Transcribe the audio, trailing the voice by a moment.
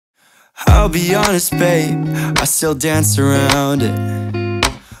I'll be honest, babe, I still dance around it.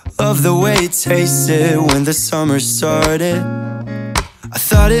 Love the way it tasted when the summer started. I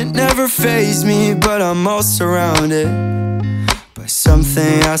thought it never fazed me, but I'm all surrounded by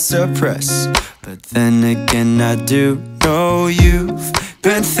something I suppress. But then again, I do know you've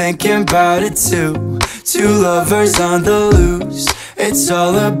been thinking about it too. Two lovers on the loose. It's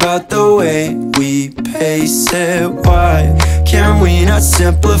all about the way we pace it. Why can't we not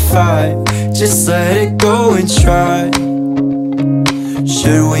simplify? Just let it go and try.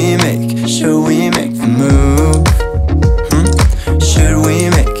 Should we make the move? Should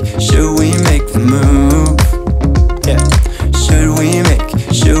we make the move? Yeah. Should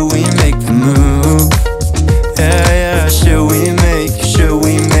we make the move? Yeah, yeah. Should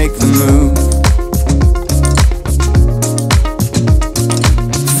we make the move?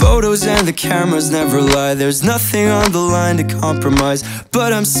 Photos and the cameras never lie. There's nothing on the line to compromise,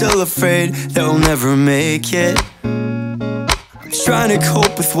 but I'm still afraid that we'll never make it. Trying to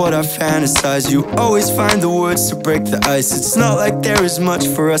cope with what I fantasize. You always find the words to break the ice. It's not like there is much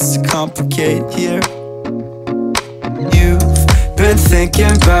for us to complicate here. You've been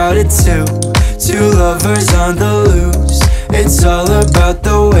thinking about it too. Two lovers on the loose. It's all about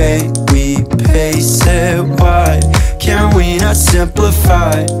the way we pace it. Why can't we not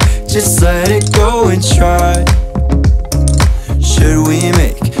simplify? Just let it go and try. Should we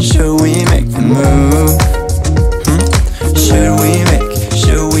make the move? Should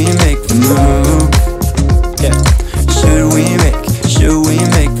we make the move? Yeah. Should we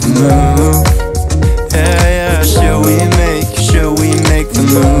make the move? Yeah, yeah. Should we make the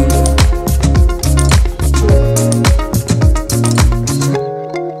move?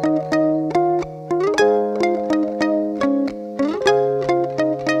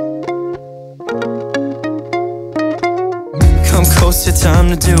 Come closer, time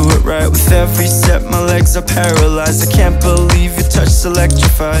to do it right. With every step, my legs are paralyzed. I can't believe your touch's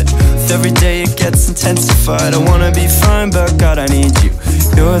electrified. With every day, it gets intensified. I wanna be fine, but God, I need you.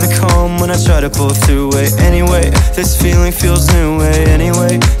 You're the calm when I try to pull through. Wait, anyway, this feeling feels new. Wait,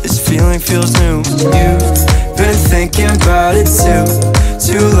 anyway, this feeling feels new. You've been thinking about it too.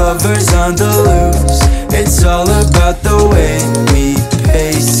 Two lovers on the loose. It's all about the way we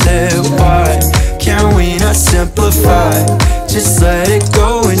pace it. Why can't we not simplify? Just let it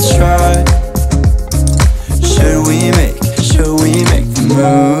go and try. Should we make the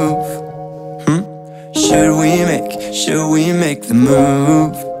move? Should we make the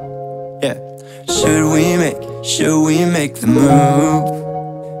move? Yeah. Should we make the move?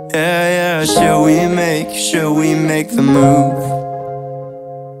 Yeah, yeah. Should we make the move?